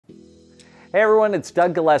Hey everyone, it's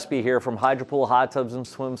Doug Gillespie here from Hydropool Hot Tubs and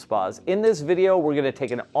Swim Spas. In this video, we're going to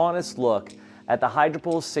take an honest look at the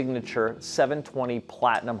Hydropool Signature 720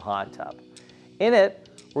 Platinum Hot Tub. In it,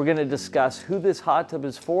 we're going to discuss who this hot tub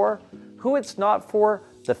is for, who it's not for,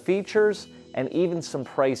 the features, and even some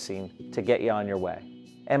pricing to get you on your way.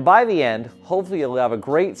 And by the end, hopefully you'll have a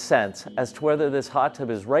great sense as to whether this hot tub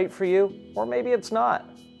is right for you, or maybe it's not.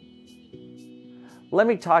 Let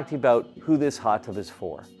me talk to you about who this hot tub is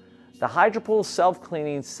for. The Hydropool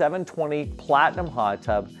Self-Cleaning 720 Platinum Hot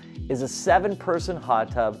Tub is a 7-person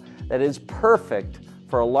hot tub that is perfect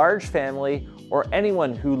for a large family or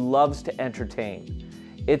anyone who loves to entertain.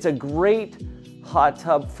 It's a great hot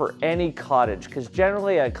tub for any cottage, because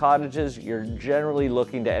generally at cottages, you're generally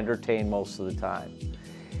looking to entertain most of the time.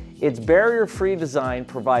 Its barrier-free design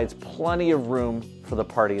provides plenty of room for the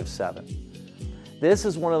party of 7. This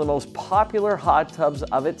is one of the most popular hot tubs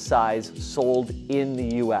of its size sold in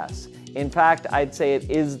the US. In fact, I'd say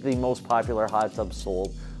it is the most popular hot tub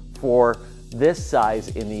sold for this size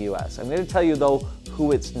in the US. I'm going to tell you though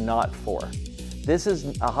who it's not for. This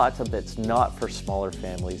is a hot tub that's not for smaller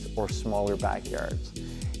families or smaller backyards.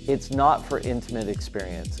 It's not for intimate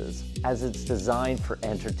experiences, as it's designed for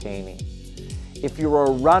entertaining. If you're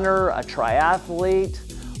a runner, a triathlete,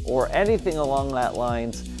 or anything along that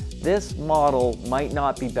lines, this model might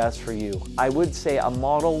not be best for you. I would say a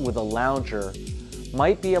model with a lounger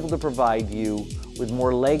might be able to provide you with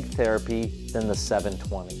more leg therapy than the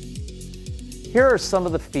 720. Here are some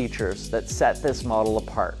of the features that set this model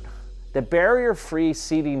apart. The barrier-free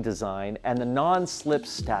seating design and the non-slip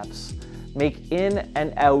steps make in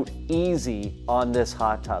and out easy on this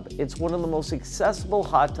hot tub. It's one of the most accessible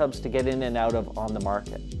hot tubs to get in and out of on the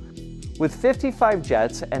market. With 55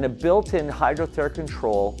 jets and a built-in hydrotherapy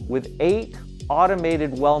control with 8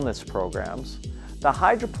 automated wellness programs, the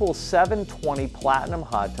Hydropool 720 Platinum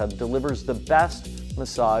Hot Tub delivers the best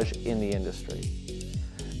massage in the industry.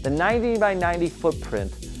 The 90 by 90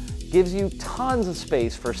 footprint gives you tons of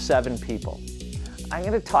space for 7 people. I'm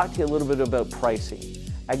going to talk to you a little bit about pricing.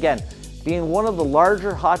 Again, being one of the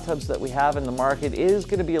larger hot tubs that we have in the market is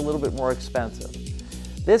going to be a little bit more expensive.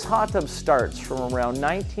 This hot tub starts from around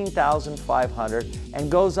 $19,500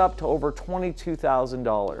 and goes up to over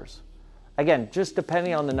 $22,000. Again, just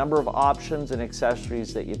depending on the number of options and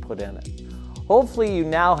accessories that you put in it. Hopefully you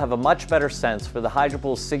now have a much better sense for the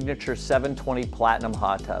Hydropool Signature 720 Platinum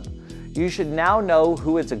Hot Tub. You should now know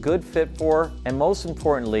who it's a good fit for, and most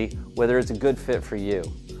importantly, whether it's a good fit for you.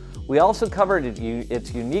 We also covered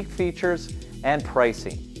its unique features and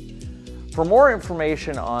pricing. For more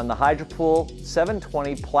information on the Hydropool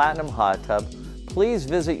 720 Platinum Hot Tub, please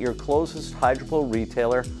visit your closest Hydropool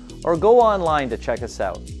retailer or go online to check us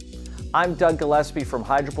out. I'm Doug Gillespie from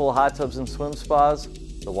Hydropool Hot Tubs and Swim Spas.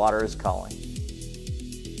 The water is calling.